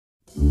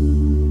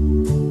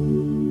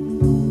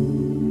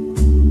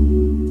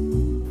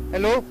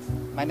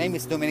My name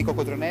is Domenico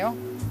Cotroneo.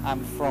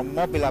 I'm from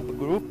Mobilab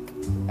Group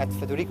at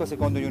Federico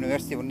II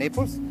University of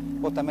Naples.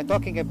 What I'm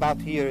talking about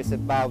here is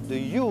about the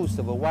use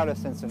of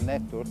wireless sensor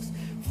networks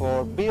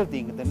for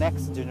building the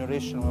next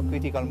generation of a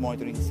critical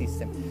monitoring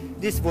system.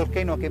 This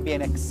volcano can be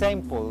an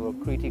example of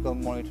a critical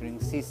monitoring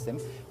system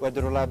where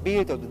the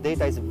reliability of the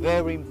data is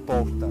very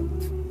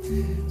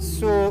important.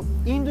 So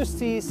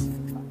industries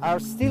are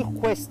still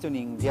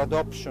questioning the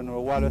adoption of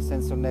a wireless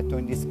sensor network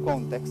in this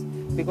context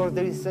because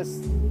there is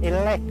a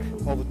lack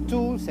of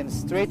tools and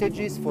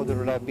strategies for the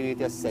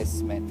reliability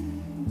assessment.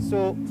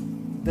 So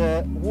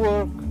the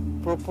work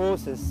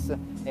proposes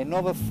a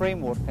novel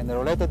framework and a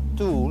related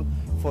tool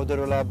for the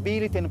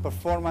reliability and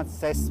performance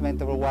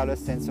assessment of a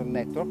wireless sensor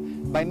network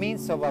by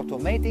means of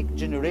automatic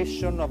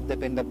generation of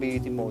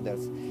dependability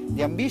models.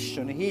 The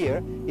ambition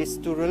here is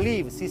to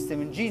relieve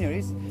system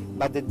engineers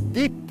by the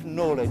deep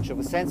knowledge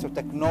of sensor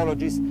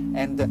technologies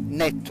and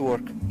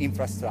network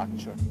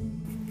infrastructure.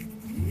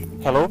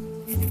 Hello,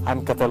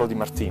 I'm Catello Di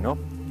Martino,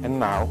 and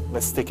now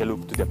let's take a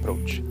look to the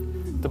approach.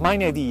 The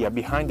main idea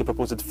behind the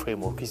proposed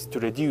framework is to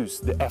reduce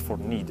the effort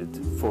needed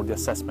for the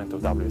assessment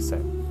of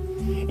WSN.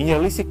 In a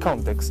realistic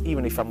context,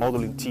 even if a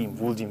modeling team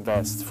would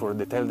invest for a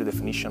detailed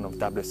definition of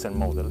WSN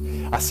model,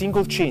 a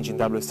single change in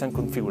WSN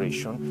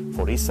configuration,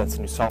 for instance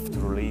new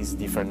software release,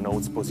 different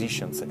nodes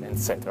positions,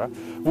 etc.,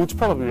 would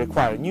probably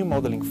require a new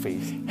modeling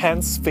phase,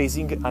 hence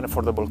facing an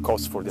affordable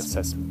cost for the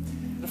assessment.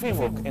 The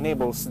framework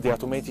enables the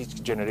automatic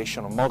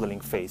generation of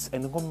modeling phase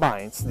and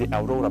combines the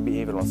Aurora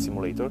behavioral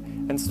simulator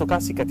and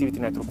stochastic activity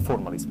network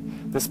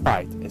formalism.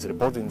 Despite, as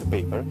reported in the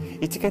paper,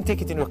 it can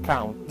take into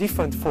account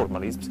different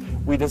formalisms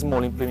with a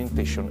small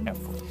implementation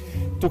effort.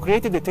 To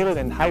create a detailed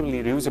and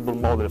highly reusable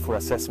model for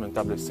assessment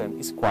of WSN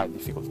is quite a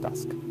difficult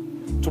task.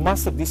 To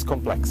master this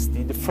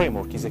complexity, the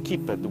framework is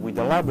equipped with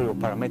a library of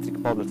parametric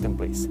model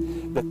templates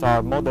that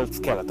are model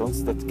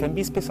skeletons that can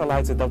be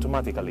specialized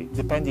automatically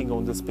depending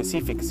on the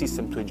specific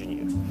system to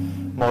engineer.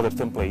 Model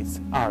templates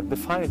are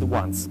defined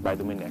once by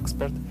domain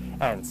expert,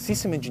 and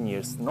system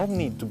engineers don't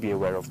need to be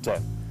aware of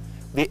them.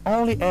 They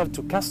only have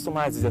to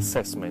customize the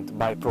assessment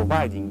by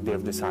providing their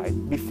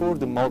design before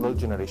the model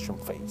generation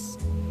phase.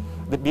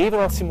 The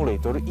behavioral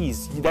simulator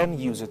is then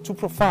used to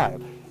profile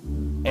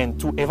and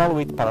to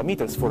evaluate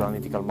parameters for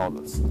analytical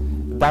models.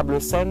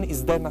 WSN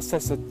is then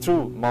assessed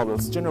through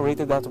models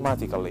generated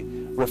automatically,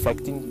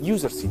 reflecting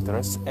users'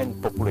 interests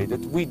and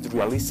populated with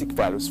realistic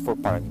values for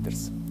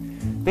parameters.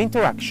 The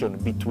interaction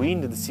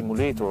between the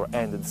simulator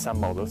and the SAM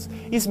models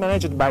is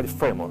managed by the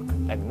framework,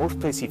 and more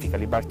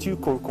specifically by two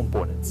core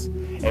components: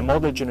 a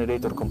model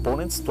generator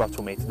component to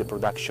automate the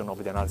production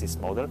of the analysis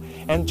model,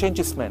 and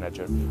changes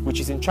manager, which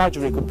is in charge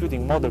of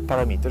recomputing model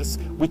parameters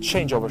which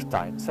change over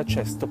time, such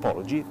as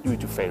topology due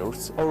to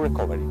failures or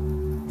recovery,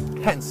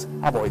 hence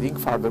avoiding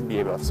further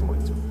behavioral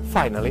simulation.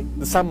 Finally,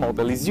 the SAM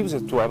model is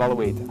used to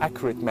evaluate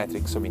accurate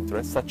metrics of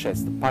interest such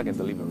as the packet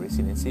delivery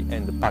resiliency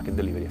and the packet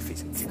delivery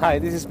efficiency. Hi,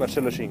 this is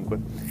Marcello Cinque.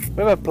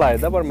 We have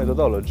applied our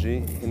methodology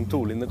and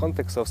tool in the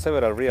context of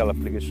several real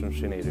application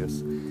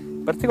scenarios.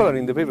 Particularly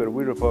in the paper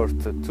we report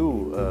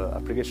two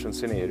application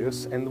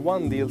scenarios, and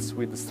one deals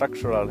with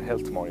structural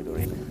health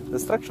monitoring. The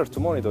structure to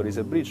monitor is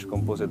a bridge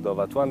composed of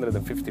a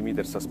 250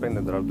 meter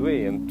suspended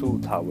roadway and two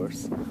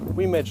towers.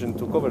 We imagine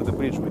to cover the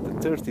bridge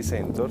with 30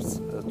 sensors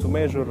to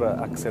measure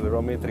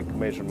accelerometric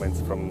measurements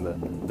from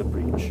the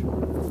bridge.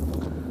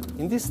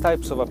 In these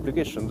types of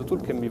application, the tool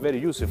can be very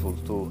useful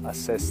to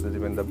assess the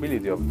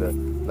dependability of the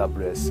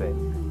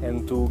WSN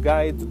and to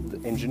guide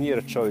engineer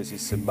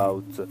choices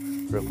about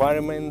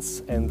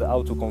requirements and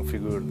how to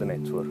configure the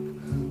network.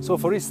 So,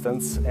 for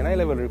instance, an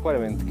high-level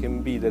requirement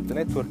can be that the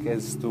network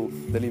has to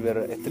deliver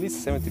at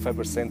least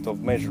 75%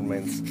 of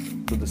measurements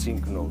to the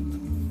sync node.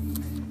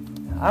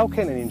 How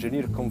can an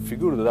engineer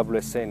configure the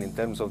WSN in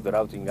terms of the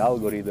routing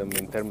algorithm,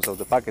 in terms of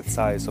the packet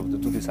size of the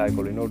duty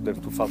cycle in order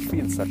to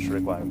fulfill such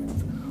requirement?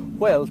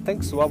 Well,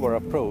 thanks to our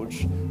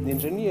approach, the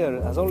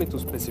engineer has only to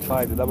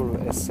specify the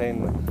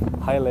WSN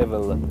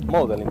high-level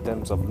model in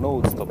terms of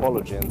nodes,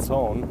 topology and so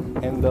on,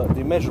 and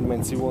the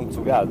measurements he wants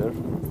to gather.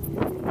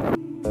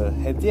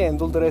 At the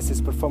end, all the rest is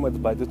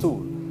performed by the tool,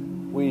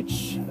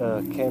 which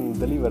can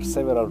deliver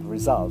several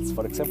results.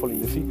 For example,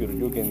 in the figure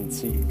you can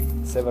see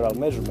several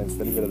measurements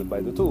delivered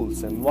by the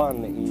tools, and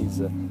one is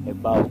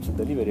about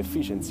delivery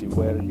efficiency,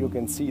 where you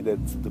can see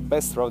that the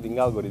best routing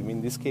algorithm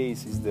in this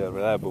case is the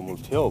reliable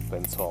multi-hop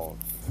and so on.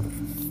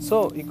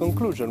 So, in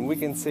conclusion, we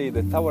can say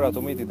that our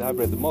automated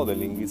hybrid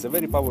modeling is a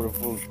very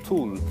powerful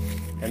tool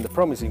and a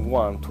promising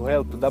one to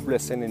help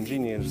WSN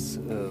engineers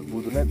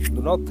who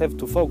do not have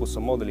to focus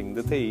on modeling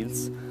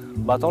details,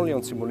 but only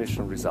on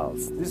simulation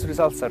results. These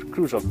results are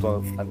crucial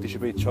to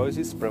anticipate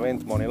choices,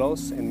 prevent money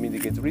loss and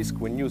mitigate risk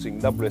when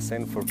using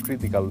WSN for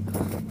critical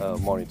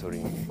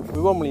monitoring. We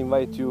warmly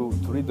invite you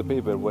to read the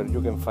paper where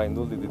you can find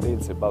all the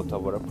details about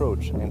our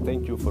approach, and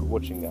thank you for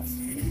watching us.